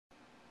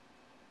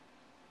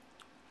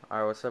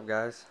Alright, what's up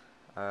guys?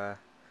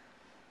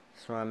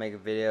 Just want to make a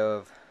video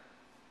of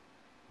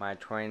my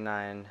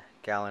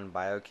 29-gallon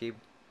BioCube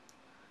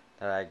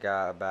that I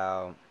got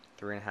about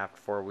 3.5 to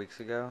 4 weeks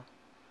ago.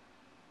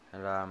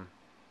 And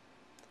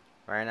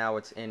right now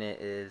what's in it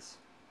is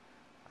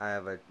I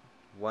have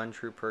one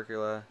true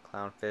Percula,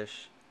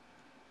 Clownfish,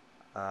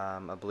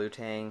 a Blue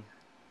Tang,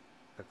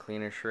 a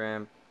cleaner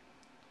shrimp,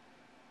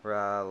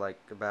 like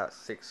about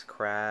 6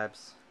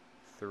 crabs,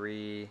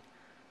 3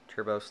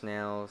 Turbo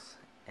Snails,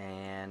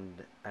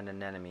 and an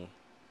Anemone,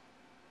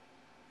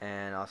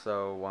 and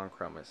also 1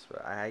 chromis.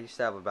 But I used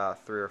to have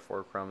about 3 or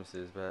 4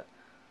 chromises, but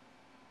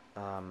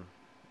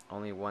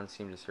only 1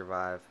 seemed to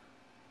survive.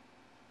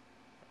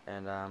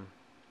 And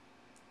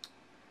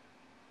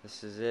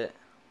this is it.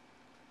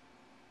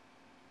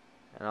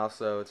 And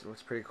also,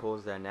 what's pretty cool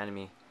is the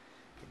Anemone.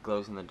 It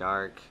glows in the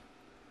dark.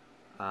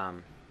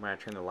 When I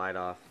turn the light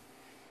off,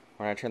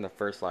 when I turn the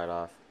first light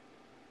off,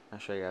 I'll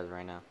show you guys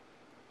right now.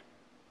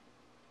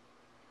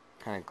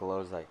 Kind of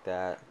glows like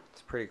that.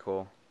 It's pretty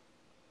cool.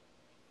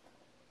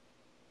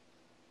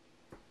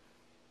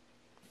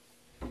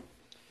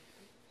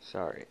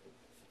 Sorry,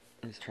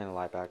 let's turn the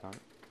light back on.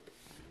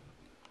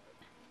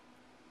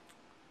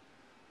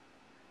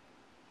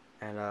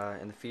 And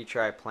in the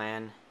future, I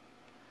plan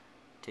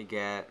to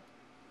get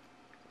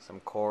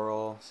some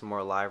coral, some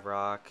more live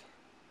rock,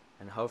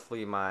 and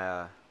hopefully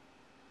my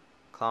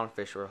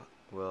clownfish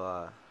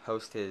will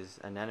host his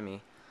anemone.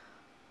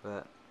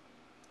 But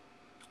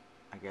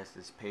I guess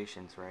it's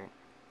patience, right?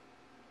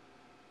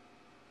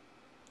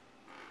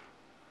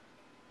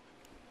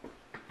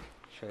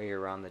 Show you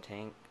around the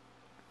tank.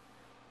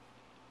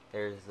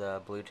 There's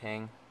the Blue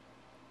Tang.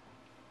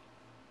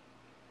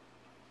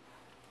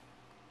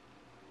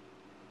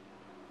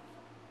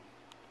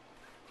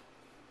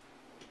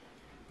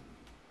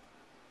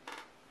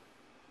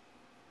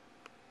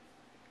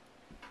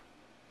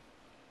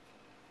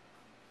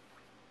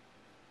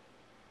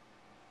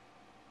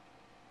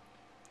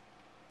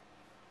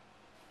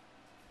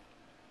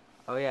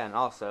 Oh yeah, and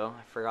also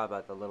I forgot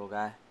about the little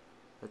guy.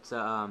 It's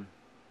a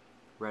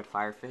Red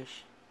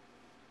Firefish.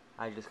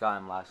 I just got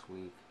him last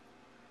week.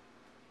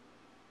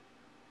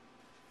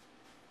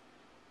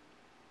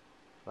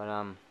 But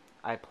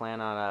I plan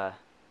on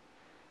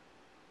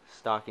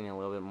stocking a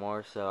little bit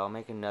more, so I'll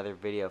make another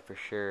video for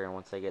sure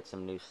once I get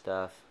some new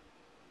stuff.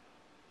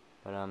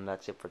 But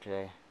that's it for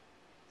today.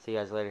 See you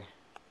guys later.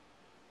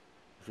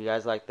 If you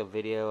guys like the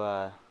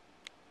video,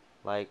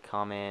 like,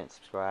 comment,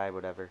 subscribe,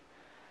 whatever.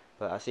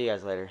 But I'll see you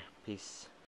guys later. Peace.